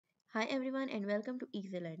Hi everyone and welcome to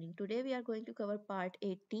Easy Learning. Today we are going to cover part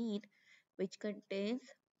 18 which contains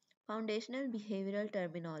foundational behavioral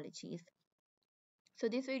terminologies. So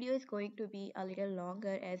this video is going to be a little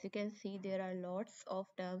longer. As you can see, there are lots of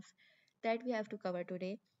terms that we have to cover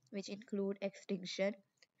today, which include extinction,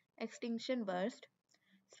 extinction burst,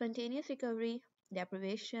 spontaneous recovery,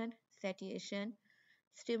 deprivation, satiation,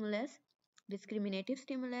 stimulus, discriminative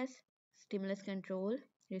stimulus, stimulus control,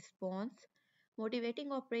 response,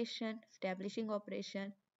 motivating operation, establishing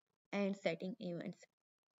operation, and setting events.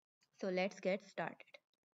 So let's get started.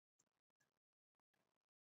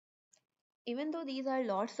 Even though these are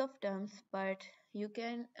lots of terms, but you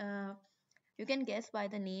can guess by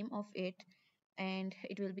the name of it, and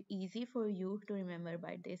it will be easy for you to remember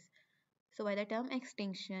by this. So by the term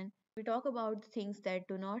extinction, we talk about things that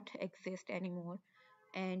do not exist anymore.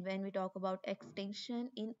 And when we talk about extinction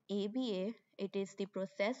in ABA, it is the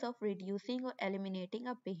process of reducing or eliminating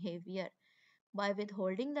a behavior by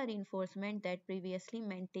withholding the reinforcement that previously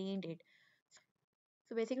maintained it.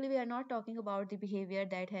 So basically, we are not talking about the behavior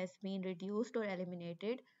that has been reduced or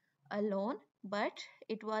eliminated alone, but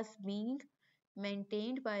it was being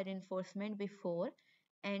maintained by reinforcement before,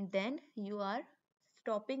 and then you are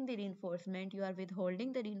stopping the reinforcement, you are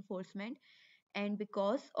withholding the reinforcement, and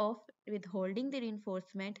because of withholding the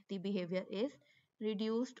reinforcement, the behavior is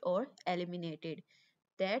reduced or eliminated.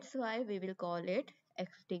 That's why we will call it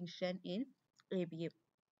extinction in ABA.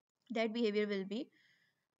 That behavior will be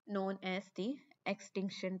known as the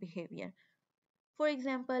extinction behavior. For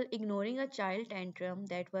example, ignoring a child tantrum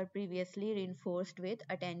that were previously reinforced with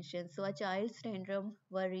attention. So a child's tantrum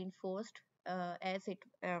were reinforced as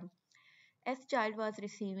child was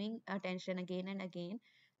receiving attention again and again.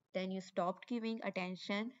 Then you stopped giving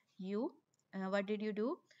attention. You what did you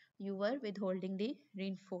do? You were withholding the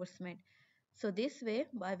reinforcement. So this way,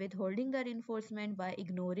 by withholding the reinforcement, by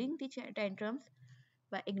ignoring the tantrums,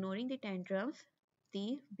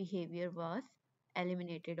 the behavior was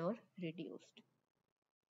eliminated or reduced.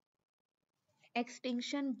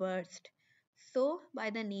 Extinction burst. So, by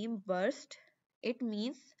the name burst, it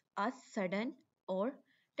means a sudden or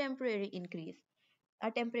temporary increase. A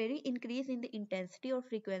temporary increase in the intensity or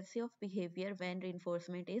frequency of behavior when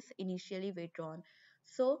reinforcement is initially withdrawn.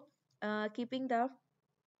 So, keeping the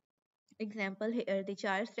example here, the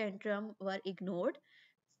child's tantrum were ignored.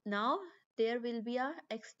 Now there will be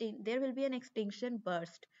an extinction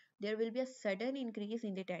burst. There will be a sudden increase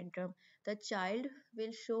in the tantrum. The child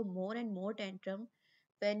will show more and more tantrum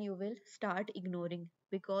when you will start ignoring,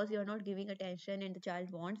 because you're not giving attention and the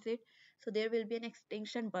child wants it. So there will be an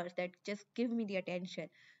extinction burst that just give me the attention.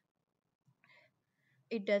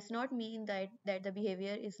 It does not mean that the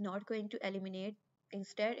behavior is not going to eliminate.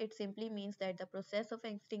 Instead, it simply means that the process of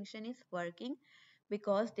extinction is working,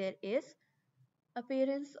 because there is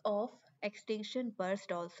appearance of extinction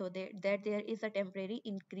burst also, that there is a temporary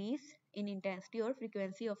increase in intensity or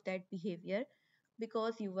frequency of that behavior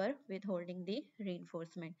because you were withholding the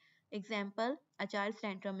reinforcement. Example, a child's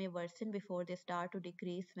tantrum may worsen before they start to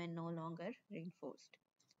decrease when no longer reinforced.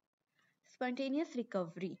 Spontaneous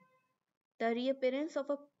recovery, the reappearance of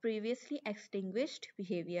a previously extinguished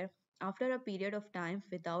behavior after a period of time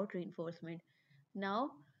without reinforcement.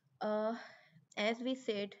 Now, uh, as we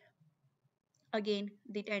said, again,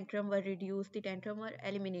 the tantrum were reduced, the tantrum were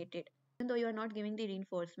eliminated. Even though you are not giving the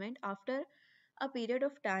reinforcement, after a period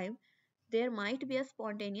of time, there might be a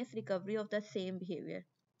spontaneous recovery of the same behavior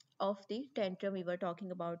of the tantrum we were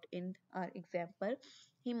talking about in our example.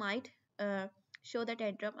 He might show the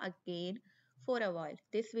tantrum again for a while.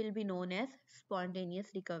 This will be known as spontaneous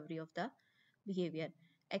recovery of the behavior.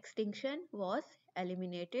 Extinction was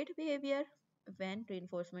eliminated behavior when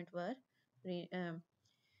reinforcement were re, um,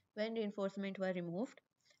 when reinforcement were removed.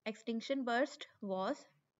 Extinction burst was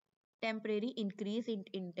temporary increase in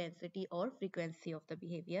intensity or frequency of the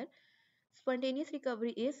behavior. Spontaneous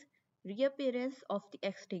recovery is reappearance of the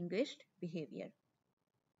extinguished behavior.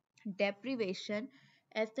 Deprivation,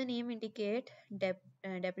 as the name indicate,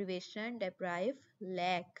 deprivation, deprive,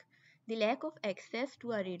 lack. The lack of access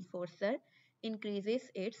to a reinforcer increases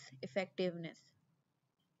its effectiveness.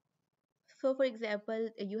 So, for example,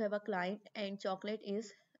 you have a client and chocolate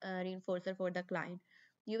is a reinforcer for the client.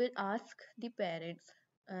 You will ask the parents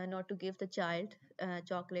not to give the child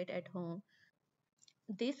chocolate at home.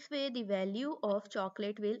 This way, the value of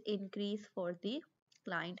chocolate will increase for the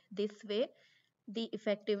client. This way, the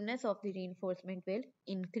effectiveness of the reinforcement will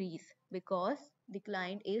increase because the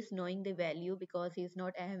client is knowing the value, because he is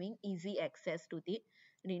not having easy access to the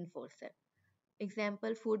reinforcer.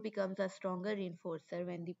 Example, food becomes a stronger reinforcer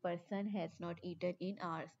when the person has not eaten in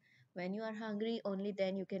hours. When you are hungry, only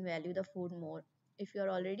then you can value the food more. If you are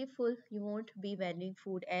already full, you won't be valuing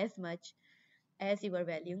food as much as you were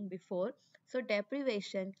valuing before. So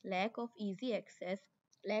deprivation, lack of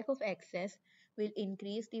access will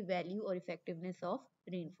increase the value or effectiveness of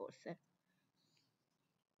reinforcer.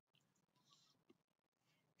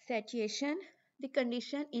 Satiation, the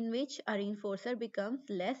condition in which a reinforcer becomes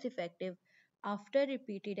less effective after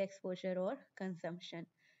repeated exposure or consumption.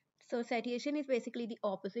 So satiation is basically the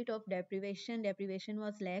opposite of deprivation. Deprivation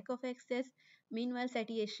was lack of access. Meanwhile,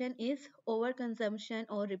 satiation is overconsumption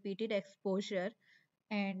or repeated exposure,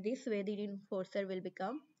 and this way the reinforcer will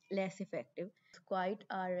become less effective. It's quite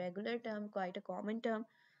a regular term, quite a common term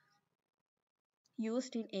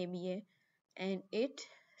used in ABA, and it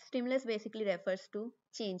stimulus basically refers to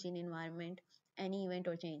change in environment, any event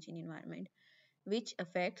or change in environment which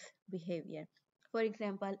affects behavior. For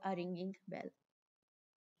example, a ringing bell.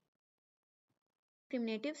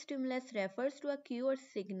 Discriminative stimulus refers to a cue or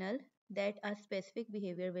signal that a specific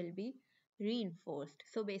behavior will be reinforced.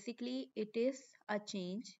 So basically, it is a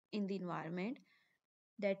change in the environment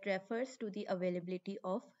that refers to the availability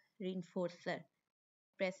of reinforcer.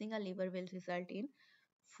 Pressing a lever will result in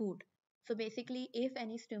food. So basically, if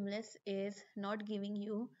any stimulus is not giving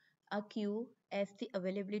you a cue as the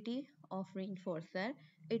availability of reinforcer,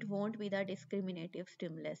 it won't be the discriminative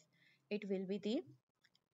stimulus. It will be the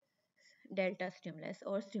delta stimulus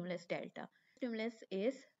or stimulus delta. Stimulus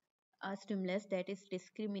is a stimulus that is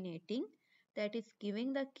discriminating, that is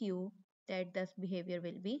giving the cue that this behavior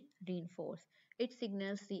will be reinforced. It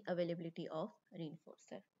signals the availability of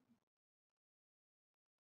reinforcer.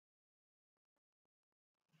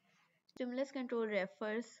 Stimulus control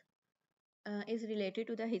is related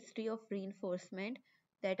to the history of reinforcement,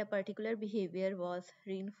 that a particular behavior was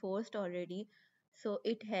reinforced already, so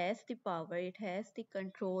it has the power, it has the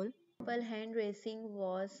control. While hand raising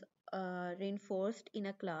was reinforced in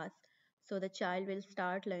a class, so the child will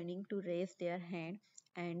start learning to raise their hand,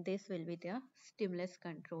 and this will be the stimulus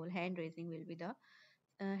control. Hand raising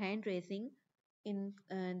in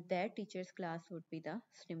that teacher's class would be the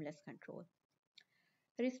stimulus control.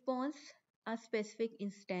 Response, a specific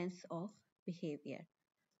instance of behavior.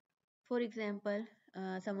 For example,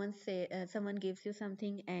 someone gives you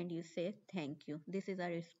something and you say thank you. This is a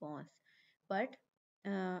response. But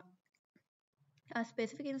a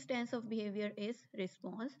specific instance of behavior is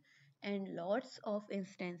response, and lots of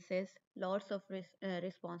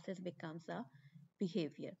responses becomes a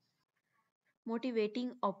behavior.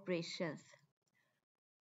 Motivating operations,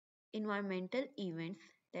 environmental events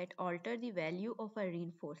that alter the value of a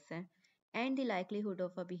reinforcer and the likelihood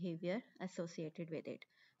of a behavior associated with it.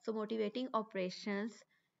 So motivating operations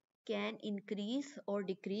can increase or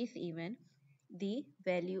decrease even the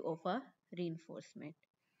value of a reinforcement.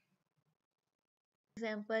 For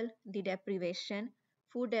example, the deprivation.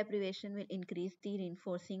 Food deprivation will increase the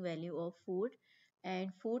reinforcing value of food,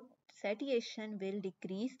 and food satiation will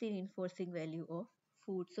decrease the reinforcing value of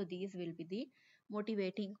food. So these will be the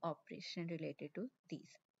motivating operation related to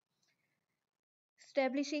these.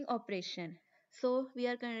 Establishing operation. So we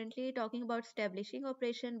are currently talking about establishing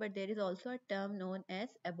operation, but there is also a term known as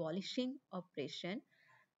abolishing operation.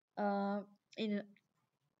 In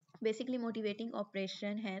basically, motivating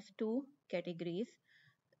operation has two categories: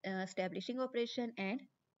 establishing operation and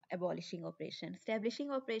abolishing operation.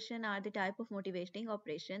 Establishing operation are the type of motivating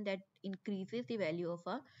operation that increases the value of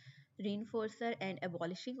a reinforcer, and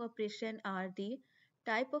abolishing operation are the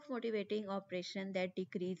type of motivating operation that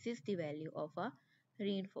decreases the value of a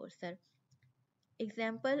reinforcer.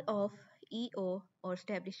 Example of EO or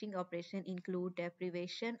establishing operation include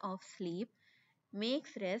deprivation of sleep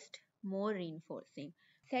makes rest more reinforcing.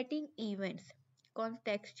 Setting events,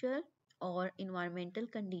 contextual or environmental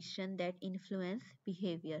condition that influence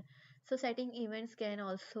behavior. So setting events can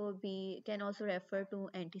also refer to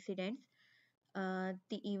antecedents,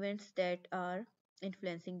 the events that are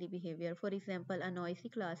influencing the behavior. For example, a noisy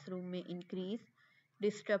classroom may increase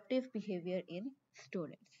disruptive behavior in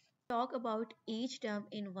students. Talk about each term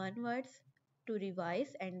in one words to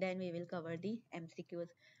revise, and then we will cover the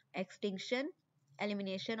MCQs. Extinction,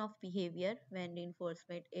 elimination of behavior when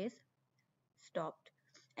reinforcement is stopped.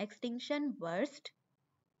 Extinction burst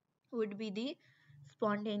would be the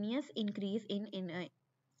spontaneous increase in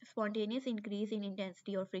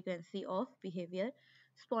intensity or frequency of behavior.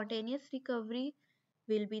 Spontaneous recovery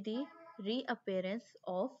will be the reappearance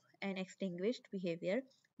of an extinguished behavior.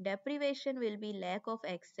 Deprivation will be lack of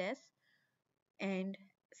access, and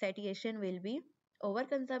satiation will be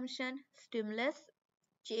overconsumption. Stimulus,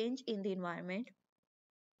 change in the environment.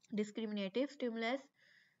 Discriminative stimulus,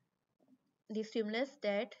 the stimulus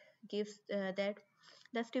that gives that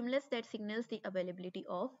the stimulus that signals the availability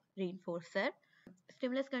of reinforcer.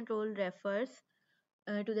 Stimulus control refers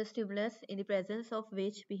to the stimulus in the presence of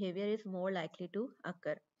which behavior is more likely to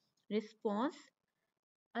occur. Response,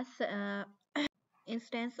 a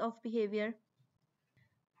instance of behavior.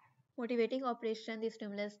 Motivating operation, the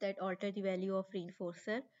stimulus that alter the value of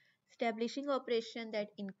reinforcer. Establishing operation that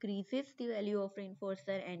increases the value of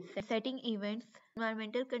reinforcer, and setting events,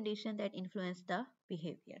 environmental condition that influence the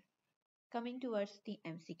behavior. Coming towards the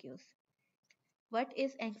MCQs. What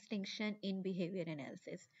is extinction in behavior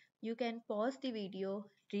analysis? You can pause the video,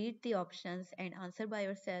 read the options, and answer by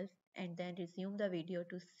yourself, and then resume the video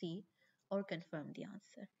to see or confirm the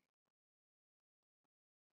answer.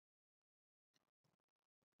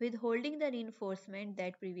 Withholding the reinforcement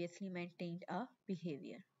that previously maintained a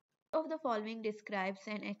behavior. Of the following describes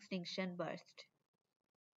an extinction burst.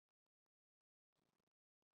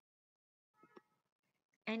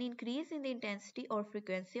 An increase in the intensity or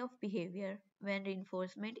frequency of behavior when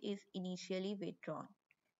reinforcement is initially withdrawn.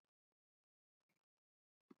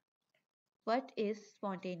 What is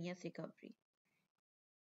spontaneous recovery?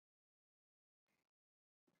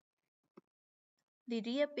 The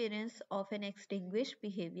reappearance of an extinguished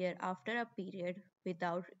behavior after a period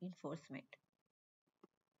without reinforcement.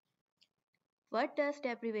 What does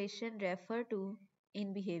deprivation refer to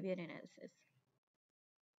in behavior analysis?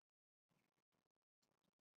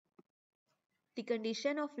 The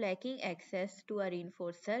condition of lacking access to a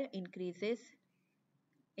reinforcer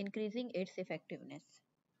increasing its effectiveness.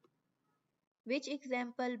 Which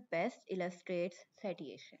example best illustrates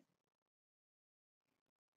satiation?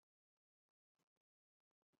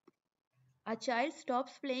 A child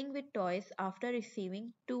stops playing with toys after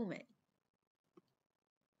receiving too many.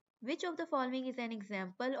 Which of the following is an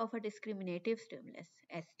example of a discriminative stimulus?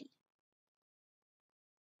 ST.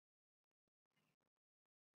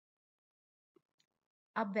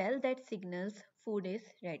 A bell that signals food is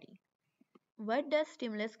ready. What does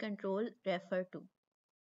stimulus control refer to?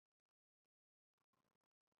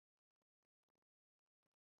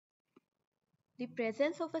 The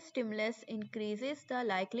presence of a stimulus increases the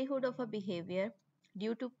likelihood of a behavior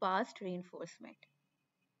due to past reinforcement.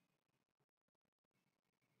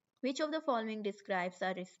 Which of the following describes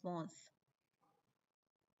a response?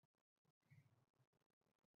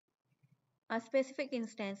 A specific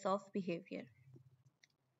instance of behavior.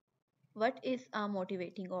 What is a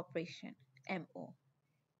motivating operation? MO.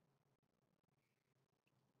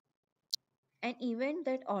 An event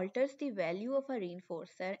that alters the value of a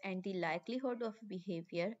reinforcer and the likelihood of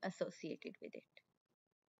behavior associated with it.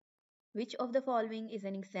 Which of the following is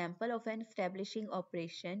an example of an establishing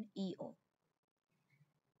operation? EO.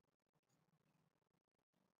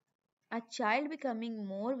 A child becoming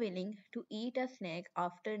more willing to eat a snack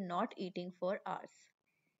after not eating for hours.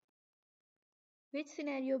 Which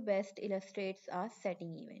scenario best illustrates a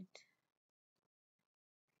setting event?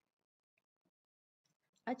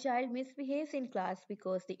 A child misbehaves in class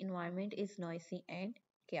because the environment is noisy and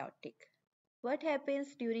chaotic. What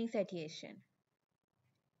happens during satiation?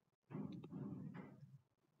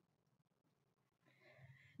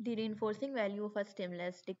 The reinforcing value of a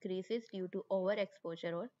stimulus decreases due to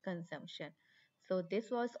overexposure or consumption. So this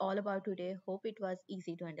was all about today. Hope it was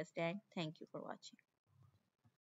easy to understand. Thank you for watching.